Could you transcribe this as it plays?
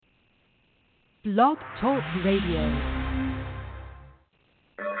Blog Talk Radio.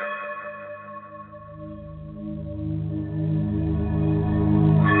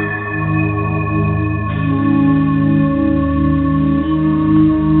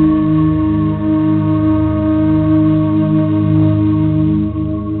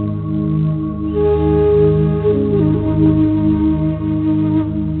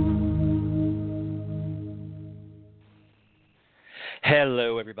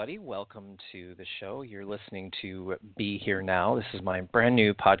 Hello, everybody. Welcome to the show. You're listening to Be Here Now. This is my brand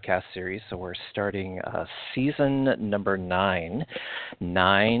new podcast series. So we're starting season number 9.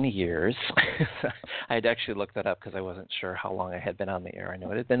 9 years. I had to actually look that up because I wasn't sure how long I had been on the air. I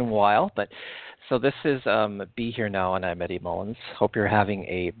know it had been a while, but so this is Be Here Now, and I'm Eddie Mullins. Hope you're having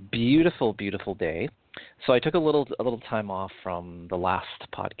a beautiful, beautiful day. So I took a little time off from the last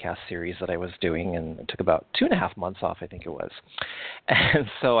podcast series that I was doing, and it took about 2.5 months off, I think it was. And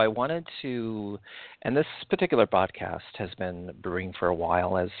so I wanted to, and this particular podcast has been brewing for a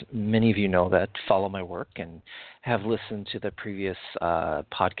while, as many of you know that follow my work and have listened to the previous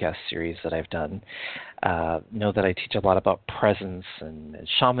podcast series that I've done. Know that I teach a lot about presence and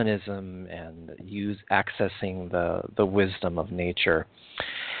shamanism and accessing the wisdom of nature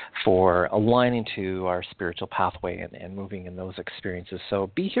for aligning to our spiritual pathway and moving in those experiences. So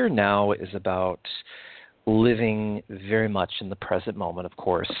Be Here Now is about living very much in the present moment, of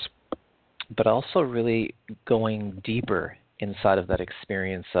course, but also really going deeper inside of that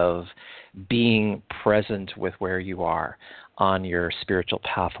experience of being present with where you are on your spiritual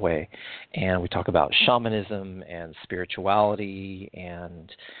pathway. And we talk about shamanism and spirituality and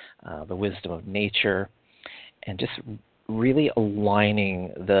the wisdom of nature, and just really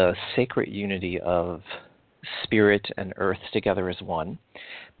aligning the sacred unity of spirit and earth together as one,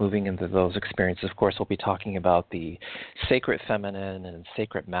 moving into those experiences. Of course, we'll be talking about the sacred feminine and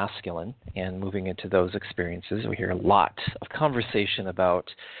sacred masculine and moving into those experiences. We hear a lot of conversation about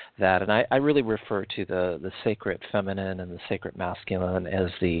that, and I really refer to the sacred feminine and the sacred masculine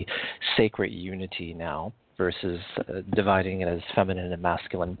as the sacred unity now versus dividing it as feminine and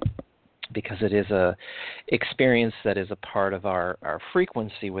masculine, because it is a experience that is a part of our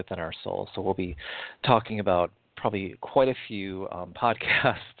frequency within our soul. So we'll be talking about probably quite a few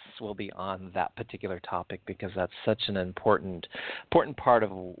podcasts will be on that particular topic, because that's such an important part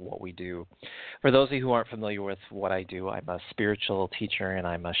of what we do. For those of you who aren't familiar with what I do, I'm a spiritual teacher and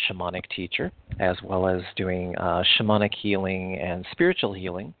I'm a shamanic teacher, as well as doing shamanic healing and spiritual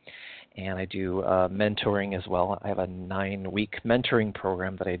healing. And I do mentoring as well. I have a 9-week mentoring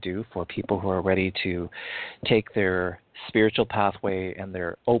program that I do for people who are ready to take their spiritual pathway and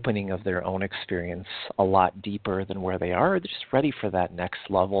their opening of their own experience a lot deeper than where they are. They're just ready for that next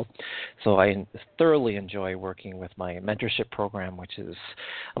level. So I thoroughly enjoy working with my mentorship program, which is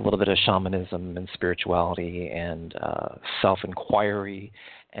a little bit of shamanism and spirituality and self-inquiry,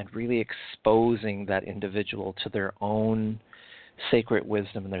 and really exposing that individual to their own sacred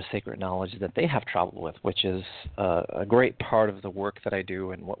wisdom and their sacred knowledge that they have traveled with, which is a great part of the work that I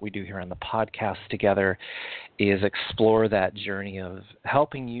do. And what we do here on the podcast together is explore that journey of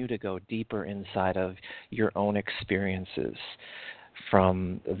helping you to go deeper inside of your own experiences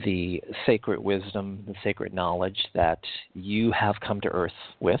from the sacred wisdom, the sacred knowledge that you have come to Earth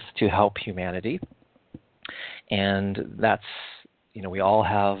with to help humanity. And that's, we all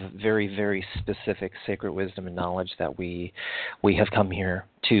have very, very specific sacred wisdom and knowledge that we have come here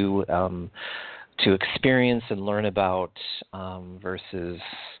to experience and learn about, versus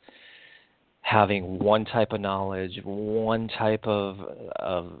having one type of knowledge, one type of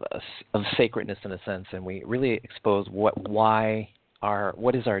sacredness in a sense. And we really expose what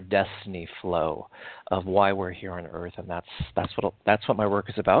is our destiny flow of why we're here on Earth, and that's what my work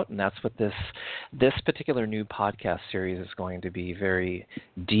is about, and that's what this particular new podcast series is going to be, very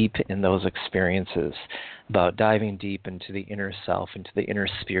deep in those experiences, about diving deep into the inner self, into the inner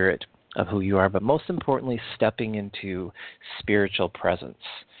spirit of who you are, but most importantly, stepping into spiritual presence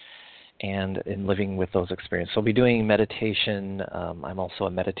and in living with those experiences. So I'll be doing meditation. I'm also a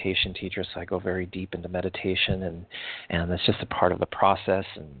meditation teacher, so I go very deep into meditation, and that's just a part of the process,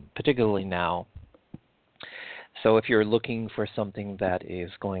 and particularly now. So if you're looking for something that is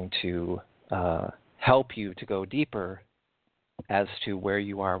going to help you to go deeper as to where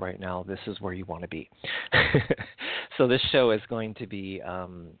you are right now, this is where you want to be. So this show is going to be,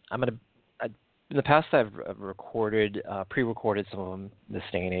 in the past, I've pre-recorded some of them. This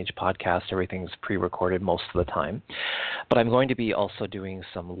day and age podcast, everything's pre-recorded most of the time. But I'm going to be also doing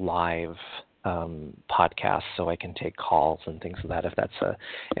some live podcasts, so I can take calls and things of that. If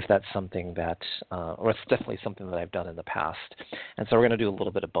that's something that, or it's definitely something that I've done in the past. And so we're going to do a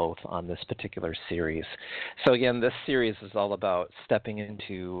little bit of both on this particular series. So again, this series is all about stepping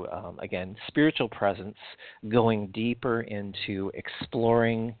into, again, spiritual presence, going deeper into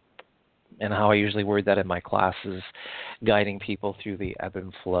exploring, and how I usually word that in my classes, guiding people through the ebb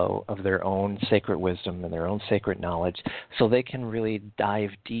and flow of their own sacred wisdom and their own sacred knowledge, so they can really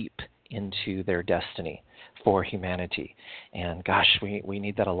dive deep into their destiny for humanity. And gosh, we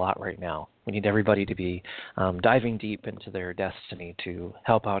need that a lot right now. We need everybody to be diving deep into their destiny to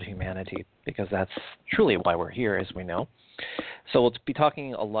help out humanity, because that's truly why we're here, as we know. So we'll be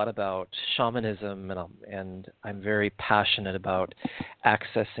talking a lot about shamanism, and I'm very passionate about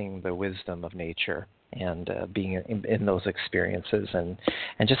accessing the wisdom of nature and being in those experiences and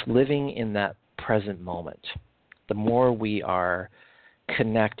just living in that present moment. The more we are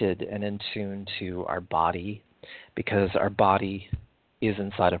connected and in tune to our body, because our body is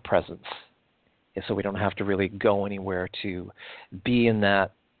inside of presence, so we don't have to really go anywhere to be in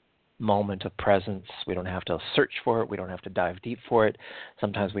that moment of presence. We don't have to search for it. We don't have to dive deep for it.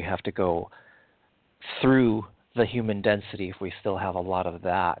 Sometimes we have to go through the human density, if we still have a lot of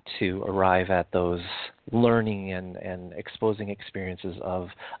that, to arrive at those learning and exposing experiences of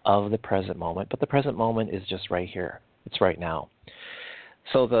the present moment. But the present moment is just right here. It's right now.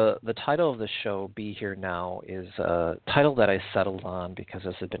 So the title of the show, Be Here Now, is a title that I settled on because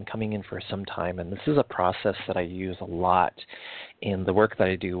this has been coming in for some time, and this is a process that I use a lot in the work that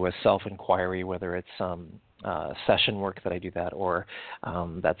I do with self-inquiry, whether it's session work that I do that, or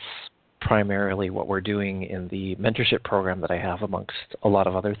that's primarily what we're doing in the mentorship program that I have, amongst a lot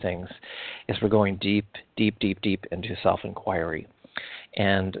of other things, is we're going deep, deep, deep, deep into self-inquiry.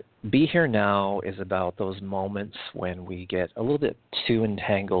 And Be Here Now is about those moments when we get a little bit too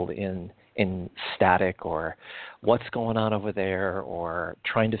entangled in static, or what's going on over there, or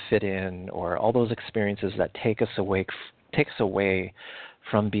trying to fit in, or all those experiences that take us away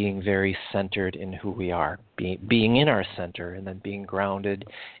from being very centered in who we are, being in our center, and then being grounded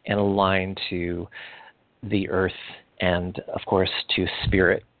and aligned to the earth and, of course, to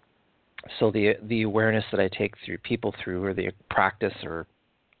spirit. So the awareness that I take people through, or the practice or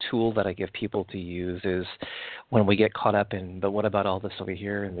tool that I give people to use, is when we get caught up in, but what about all this over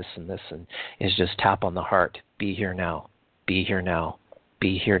here and this, and is just tap on the heart. Be here now. Be here now.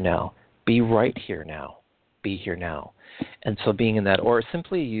 Be here now. Be right here now. Be here now. And so being in that, or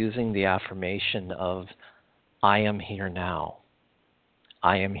simply using the affirmation of, I am here now.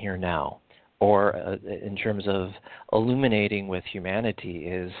 I am here now. Or in terms of illuminating with humanity,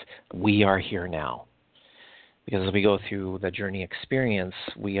 is we are here now. Because as we go through the journey experience,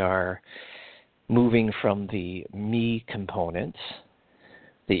 we are moving from the me component,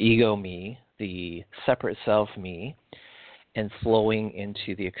 the ego me, the separate self me, and flowing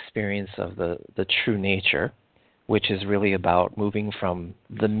into the experience of the true nature, which is really about moving from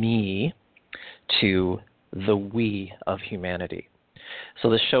the me to the we of humanity. So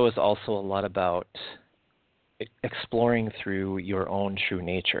this show is also a lot about exploring through your own true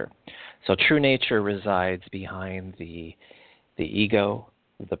nature. So true nature resides behind the ego,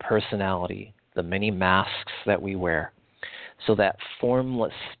 the personality, the many masks that we wear. So that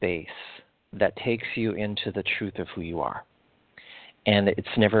formless space that takes you into the truth of who you are. And it's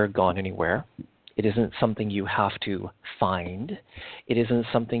never gone anywhere. It isn't something you have to find. It isn't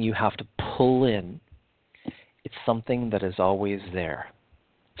something you have to pull in. It's something that is always there.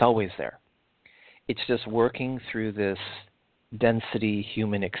 It's always there. It's just working through this density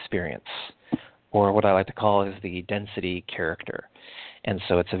human experience, or what I like to call is the density character. And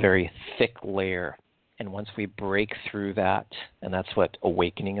so it's a very thick layer. And once we break through that, and that's what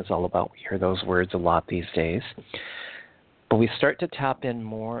awakening is all about. We hear those words a lot these days. But we start to tap in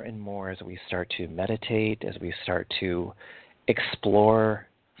more and more as we start to meditate, as we start to explore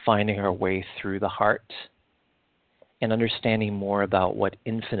finding our way through the heart and understanding more about what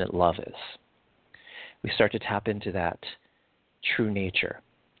infinite love is. We start to tap into that true nature,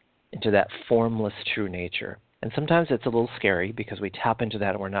 into that formless true nature. And sometimes it's a little scary because we tap into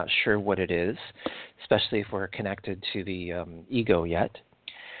that and we're not sure what it is, especially if we're connected to the ego yet,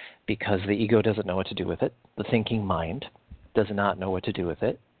 because the ego doesn't know what to do with it. The thinking mind does not know what to do with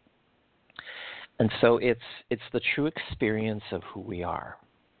it. And so it's the true experience of who we are.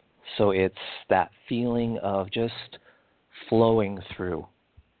 So it's that feeling of just flowing through.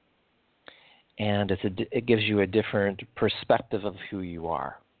 And it gives you a different perspective of who you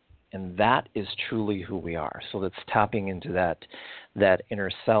are. And that is truly who we are. So it's tapping into that inner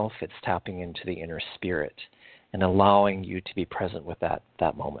self. It's tapping into the inner spirit. and allowing you to be present with that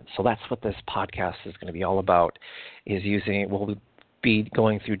moment. So that's what this podcast is going to be all about, is we'll be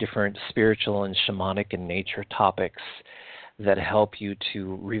going through different spiritual and shamanic and nature topics that help you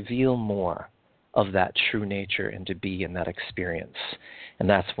to reveal more of that true nature and to be in that experience. And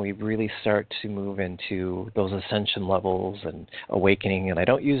that's when we really start to move into those ascension levels and awakening. And I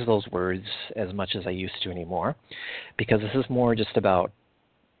don't use those words as much as I used to anymore, because this is more just about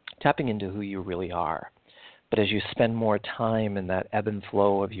tapping into who you really are. But as you spend more time in that ebb and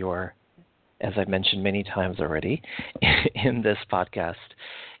flow of your, as I've mentioned many times already in this podcast,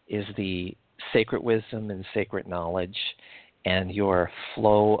 is the sacred wisdom and sacred knowledge and your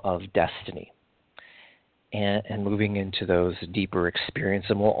flow of destiny. And moving into those deeper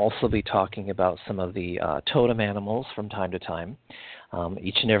experiences. And we'll also be talking about some of the totem animals from time to time.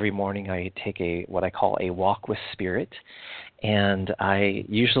 Each and every morning I take what I call a walk with spirit, and I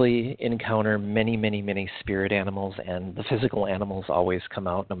usually encounter many, many, many spirit animals, and the physical animals always come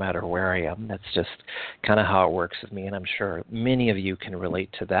out no matter where I am. That's just kind of how it works with me, and I'm sure many of you can relate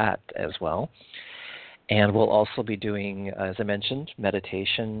to that as well. And we'll also be doing, as I mentioned,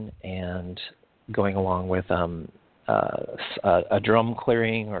 meditation and going along with a drum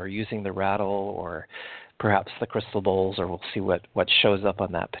clearing, or using the rattle, or perhaps the crystal bowls, or we'll see what shows up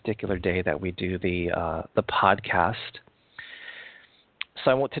on that particular day that we do the podcast.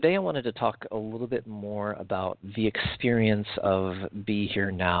 So today I wanted to talk a little bit more about the experience of Be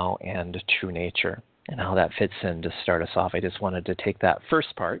Here Now and true nature and how that fits in to start us off. I just wanted to take that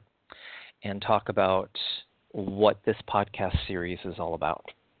first part and talk about what this podcast series is all about.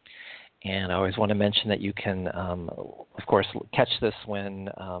 And I always want to mention that you can, of course, catch this when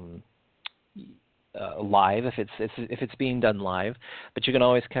live, if it's being done live. But you can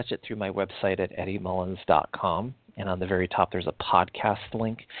always catch it through my website at eddiemullins.com. And on the very top, there's a podcast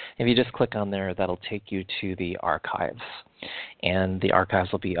link. If you just click on there, that'll take you to the archives. And the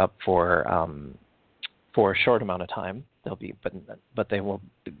archives will be up for a short amount of time. But they will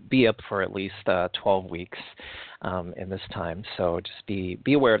be up for at least 12 weeks in this time. So just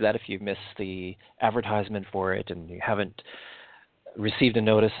be aware of that. If you've missed the advertisement for it and you haven't received a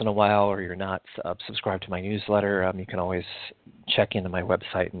notice in a while, or you're not subscribed to my newsletter, you can always check into my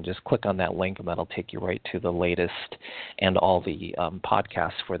website and just click on that link, and that'll take you right to the latest and all the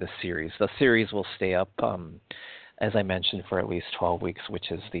podcasts for the series. The series will stay up, as I mentioned, for at least 12 weeks,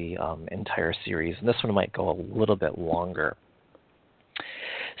 which is the entire series. And this one might go a little bit longer.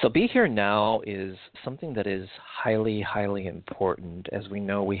 So Be Here Now is something that is highly, highly important. As we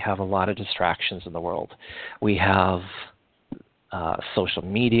know, we have a lot of distractions in the world. We have social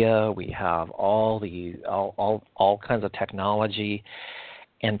media. We have all kinds of technology.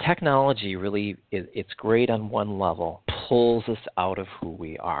 And technology really, it's great on one level, pulls us out of who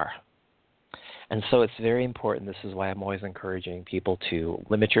we are. And so it's very important. This is why I'm always encouraging people to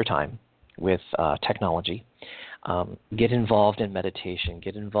limit your time with technology. Get involved in meditation.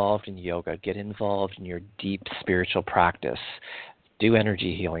 Get involved in yoga. Get involved in your deep spiritual practice. Do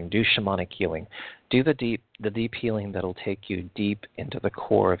energy healing. Do shamanic healing. Do the deep healing that will take you deep into the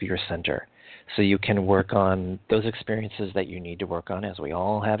core of your center, so you can work on those experiences that you need to work on, as we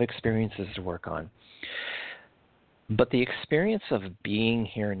all have experiences to work on. But the experience of being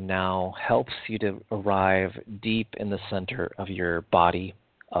here now helps you to arrive deep in the center of your body,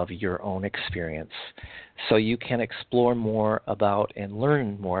 of your own experience, so you can explore more about and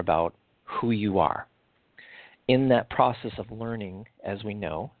learn more about who you are. In that process of learning, as we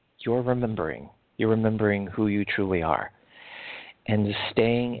know, you're remembering. You're remembering who you truly are. And just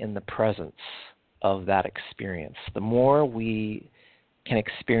staying in the presence of that experience. The more we can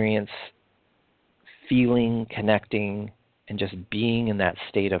experience feeling, connecting, and just being in that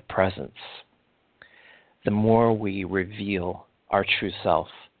state of presence, the more we reveal our true self,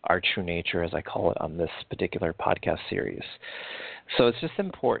 our true nature, as I call it on this particular podcast series. So it's just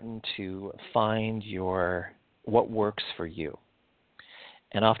important to find what works for you.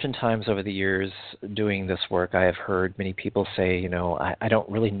 And oftentimes over the years doing this work, I have heard many people say, I don't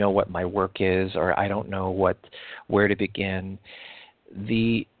really know what my work is, or I don't know where to begin.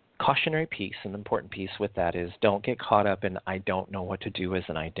 The cautionary piece, an important piece with that, is don't get caught up in I don't know what to do as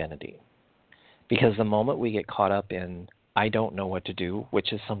an identity. Because the moment we get caught up in I don't know what to do,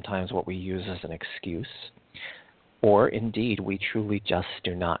 which is sometimes what we use as an excuse, or indeed we truly just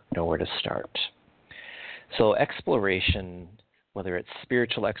do not know where to start. So exploration, whether it's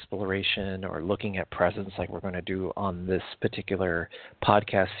spiritual exploration or looking at presence like we're going to do on this particular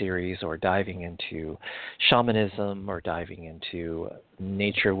podcast series, or diving into shamanism or diving into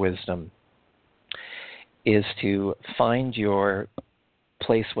nature wisdom, is to find your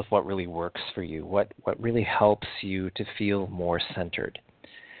place with what really works for you, what really helps you to feel more centered.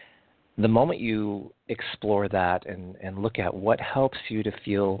 The moment you explore that and look at what helps you to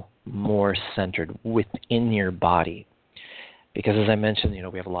feel more centered within your body, because as I mentioned,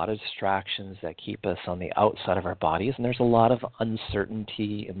 we have a lot of distractions that keep us on the outside of our bodies, and there's a lot of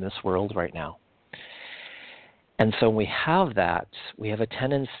uncertainty in this world right now. And so when we have that, we have a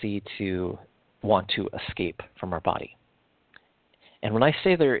tendency to want to escape from our body. And when I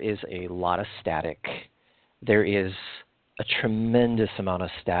say there is a lot of static, there is a tremendous amount of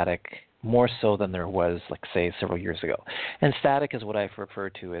static, more so than there was, like, say, several years ago. And static is what I've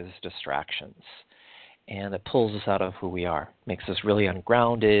referred to as distractions. And it pulls us out of who we are, makes us really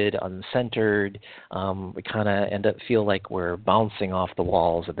ungrounded, uncentered. We kind of feel like we're bouncing off the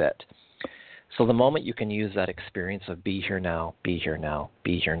walls a bit. So the moment you can use that experience of be here now, be here now,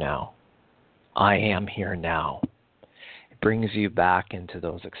 be here now, I am here now, it brings you back into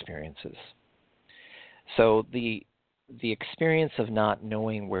those experiences. So the experience of not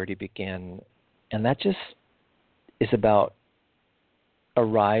knowing where to begin, and that just is about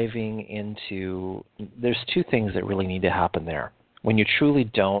arriving into, there's two things that really need to happen there. When you truly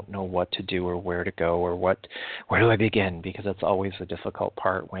don't know what to do or where to go or where do I begin, because that's always the difficult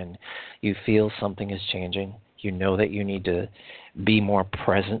part when you feel something is changing. You know that you need to be more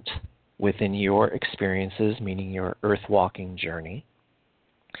present within your experiences, meaning your earth-walking journey.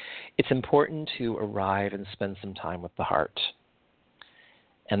 It's important to arrive and spend some time with the heart.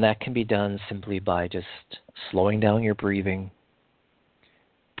 And that can be done simply by just slowing down your breathing,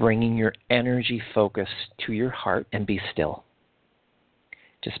 bringing your energy focus to your heart, and be still.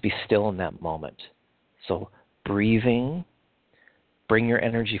 Just be still in that moment. So breathing, bring your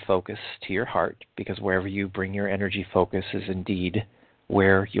energy focus to your heart, because wherever you bring your energy focus is indeed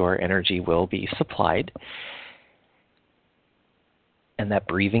where your energy will be supplied. And that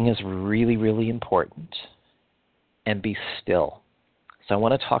breathing is really, really important. And be still. So I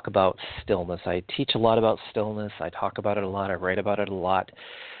want to talk about stillness. I teach a lot about stillness. I talk about it a lot. I write about it a lot,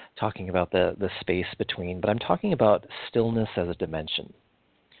 talking about the space between. But I'm talking about stillness as a dimension.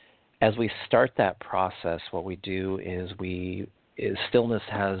 As we start that process, what we do is stillness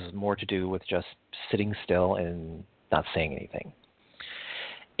has more to do with just sitting still and not saying anything.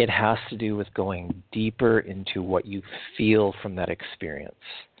 It has to do with going deeper into what you feel from that experience.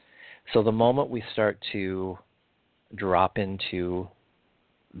 So the moment we start to drop into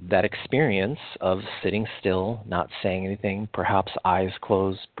that experience of sitting still, not saying anything, perhaps eyes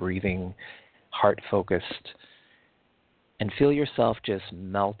closed, breathing, heart focused, and feel yourself just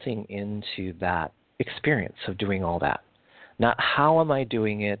melting into that experience of doing all that. Not how am I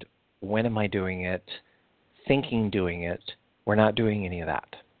doing it, when am I doing it, thinking doing it. We're not doing any of that.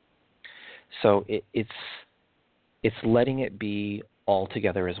 So it's letting it be all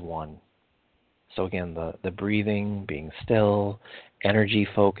together as one. So again, the breathing, being still, energy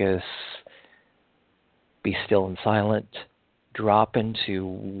focus, be still and silent, drop into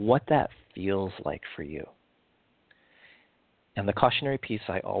what that feels like for you. And the cautionary piece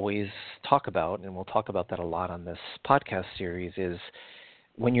I always talk about, and we'll talk about that a lot on this podcast series, is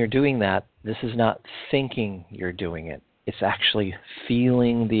when you're doing that, this is not thinking you're doing it. It's actually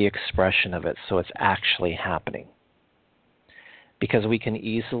feeling the expression of it, so it's actually happening. Because we can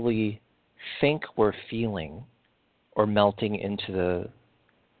easily think we're feeling or melting into the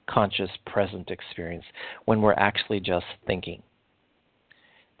conscious present experience when we're actually just thinking.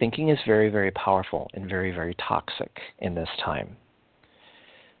 Thinking is very, very powerful and very, very toxic in this time.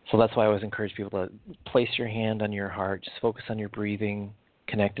 So that's why I always encourage people to place your hand on your heart, just focus on your breathing,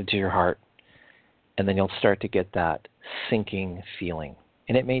 connected to your heart, and then you'll start to get that sinking feeling.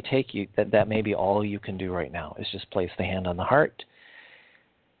 And it may take you, that may be all you can do right now, is just place the hand on the heart,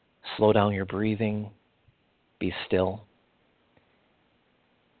 slow down your breathing, be still,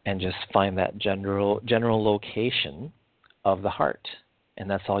 and just find that general location of the heart. And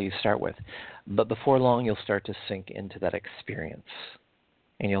that's all you start with. But before long, you'll start to sink into that experience.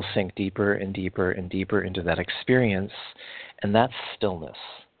 And you'll sink deeper and deeper and deeper into that experience. And that's stillness.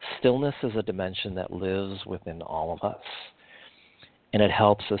 Stillness is a dimension that lives within all of us. And it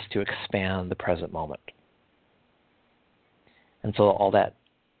helps us to expand the present moment. And so all that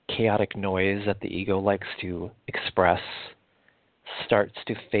chaotic noise that the ego likes to express starts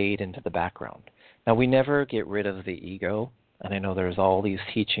to fade into the background. Now, we never get rid of the ego. And I know there's all these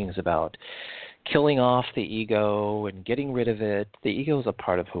teachings about killing off the ego and getting rid of it. The ego is a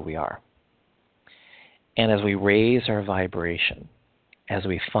part of who we are. And as we raise our vibration, as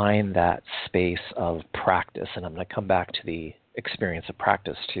we find that space of practice, and I'm going to come back to the experience of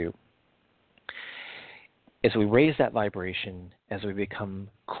practice too, as we raise that vibration, as we become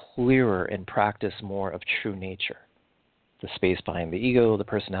clearer and practice more of true nature, the space behind the ego, the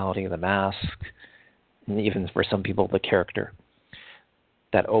personality, the mask, and even for some people, the character,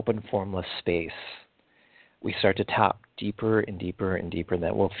 that open, formless space, we start to tap deeper and deeper and deeper, and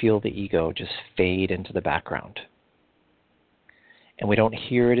then we'll feel the ego just fade into the background. And we don't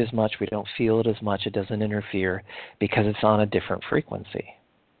hear it as much, we don't feel it as much, it doesn't interfere because it's on a different frequency.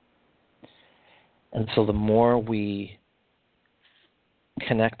 And so the more we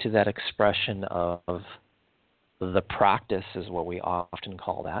connect to that expression of the practice, is what we often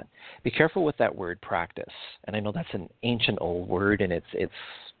call that. Be careful with that word practice. And I know that's an ancient old word, and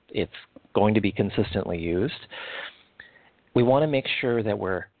it's going to be consistently used. We want to make sure that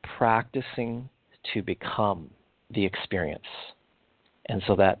we're practicing to become the experience. And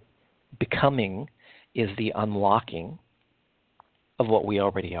so that becoming is the unlocking of what we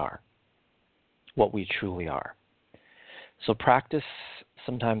already are, what we truly are. So practice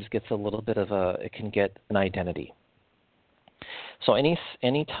sometimes gets a little bit of it can get an identity. So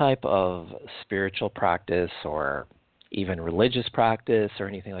any type of spiritual practice or even religious practice or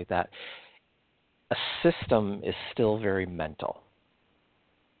anything like that, a system is still very mental.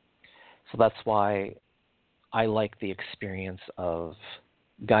 So that's why I like the experience of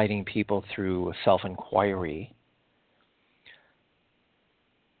guiding people through self-inquiry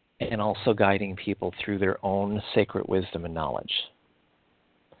and also guiding people through their own sacred wisdom and knowledge.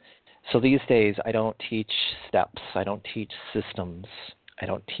 So these days, I don't teach steps, I don't teach systems, I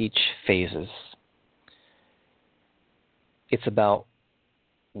don't teach phases. It's about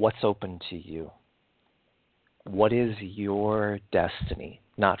what's open to you. What is your destiny?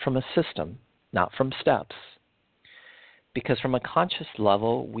 Not from a system, not from steps. Because from a conscious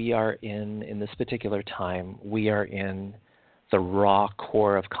level, we are in this particular time, we are in the raw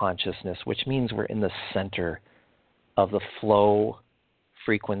core of consciousness, which means we're in the center of the flow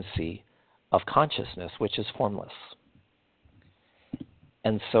frequency of consciousness, which is formless.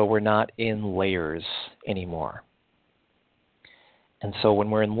 And so we're not in layers anymore. And so when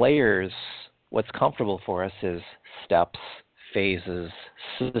we're in layers, what's comfortable for us is steps, phases,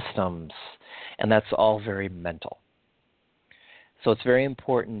 systems, and that's all very mental. So it's very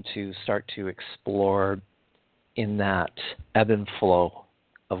important to start to explore in that ebb and flow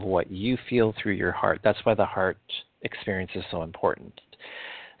of what you feel through your heart. That's why the heart experience is so important.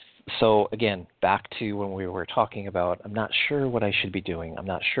 So again, back to when we were talking about, I'm not sure what I should be doing. I'm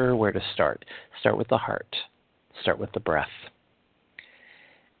not sure where to start. Start with the heart. Start with the breath.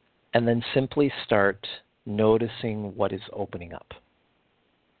 And then simply start noticing what is opening up.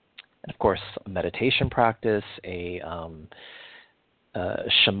 And of course, a meditation practice, a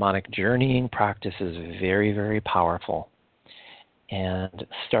shamanic journeying practice is very, very powerful and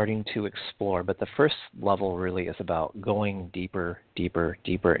starting to explore. But the first level really is about going deeper, deeper,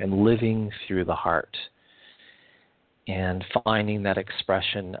 deeper and living through the heart and finding that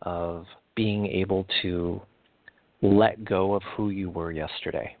expression of being able to let go of who you were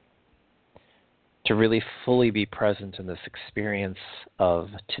yesterday. To really fully be present in this experience of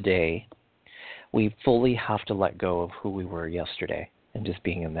today, we fully have to let go of who we were yesterday and just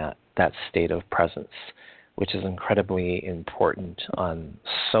being in that state of presence, which is incredibly important on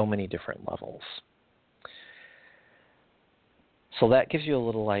so many different levels. So that gives you a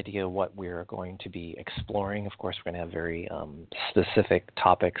little idea of what we're going to be exploring. Of course, we're going to have very specific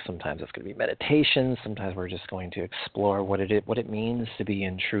topics. Sometimes it's going to be meditation. Sometimes we're just going to explore what it means to be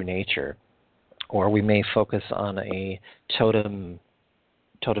in true nature. Or we may focus on a totem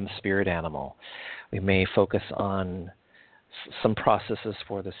spirit animal. We may focus on some processes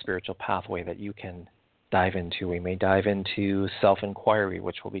for the spiritual pathway that you can dive into. We may dive into self-inquiry,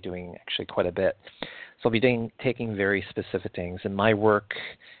 which we'll be doing actually quite a bit. So I'll be taking very specific things. And my work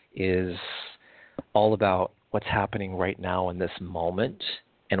is all about what's happening right now in this moment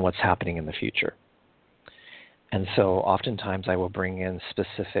and what's happening in the future. And so oftentimes I will bring in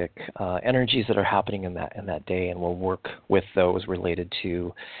specific energies that are happening in that day, and we'll work with those related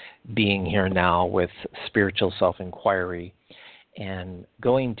to being here now with spiritual self-inquiry and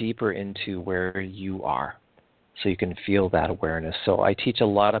going deeper into where you are so you can feel that awareness. So I teach a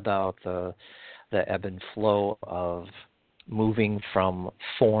lot about the ebb and flow of moving from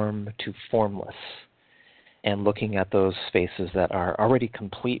form to formless and looking at those spaces that are already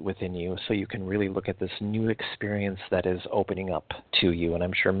complete within you so you can really look at this new experience that is opening up to you. And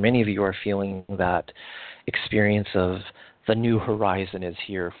I'm sure many of you are feeling that experience of the new horizon is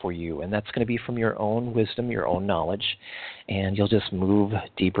here for you. And that's going to be from your own wisdom, your own knowledge, and you'll just move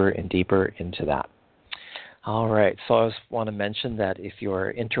deeper and deeper into that. All right. So I just want to mention that if you're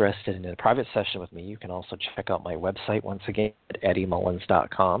interested in a private session with me, you can also check out my website once again at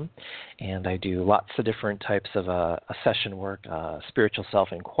eddiemullins.com. And I do lots of different types of session work, spiritual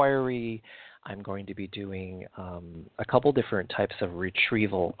self-inquiry. I'm going to be doing a couple different types of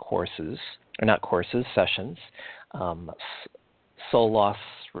retrieval courses, or not courses, sessions. Soul loss,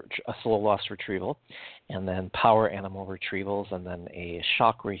 a soul loss retrieval, and then power animal retrievals, and then a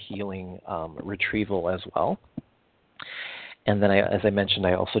chakra healing retrieval as well. And then, as I mentioned,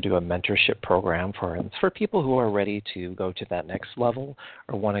 I also do a mentorship program for people who are ready to go to that next level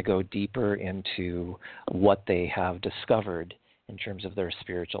or want to go deeper into what they have discovered in terms of their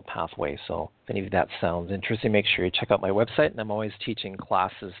spiritual pathway. So if any of that sounds interesting, make sure you check out my website. And I'm always teaching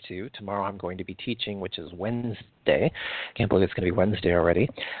classes too. Tomorrow I'm going to be teaching, which is Wednesday. Can't believe it's going to be Wednesday already.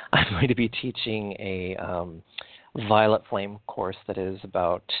 I'm going to be teaching a Violet Flame course that is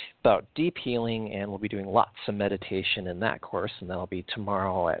about deep healing, and we'll be doing lots of meditation in that course. And that'll be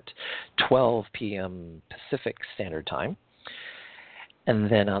tomorrow at 12 p.m. Pacific Standard Time. And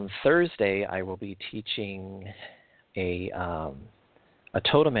then on Thursday I will be teaching a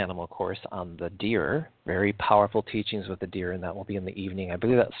totem animal course on the deer, very powerful teachings with the deer, and that will be in the evening. I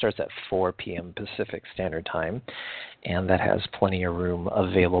believe that starts at 4 p.m. Pacific Standard Time, and that has plenty of room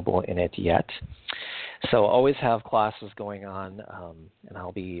available in it yet. So always have classes going on, and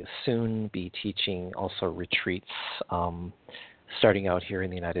I'll soon be teaching also retreats, starting out here in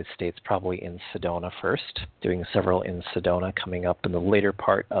the United States, probably in Sedona first, doing several in Sedona coming up in the later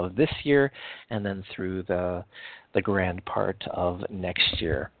part of this year, and then through the grand part of next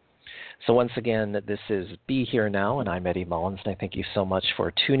year. So once again, this is Be Here Now, and I'm Eddie Mullins, and I thank you so much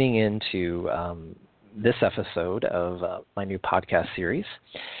for tuning in to this episode of my new podcast series.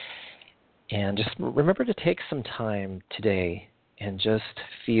 And just remember to take some time today and just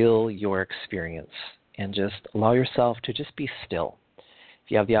feel your experience and just allow yourself to just be still. If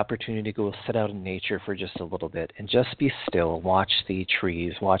you have the opportunity to go sit out in nature for just a little bit and just be still, watch the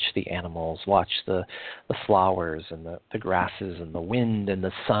trees, watch the animals, watch the flowers and the grasses and the wind and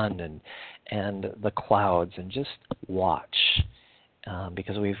the sun and the clouds, and just watch,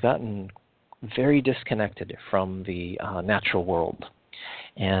 because we've gotten very disconnected from the natural world.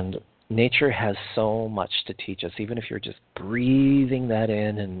 And nature has so much to teach us, even if you're just breathing that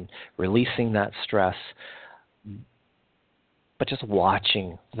in and releasing that stress. But just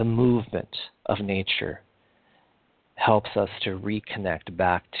watching the movement of nature helps us to reconnect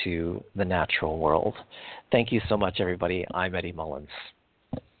back to the natural world. Thank you so much, everybody. I'm Eddie Mullins.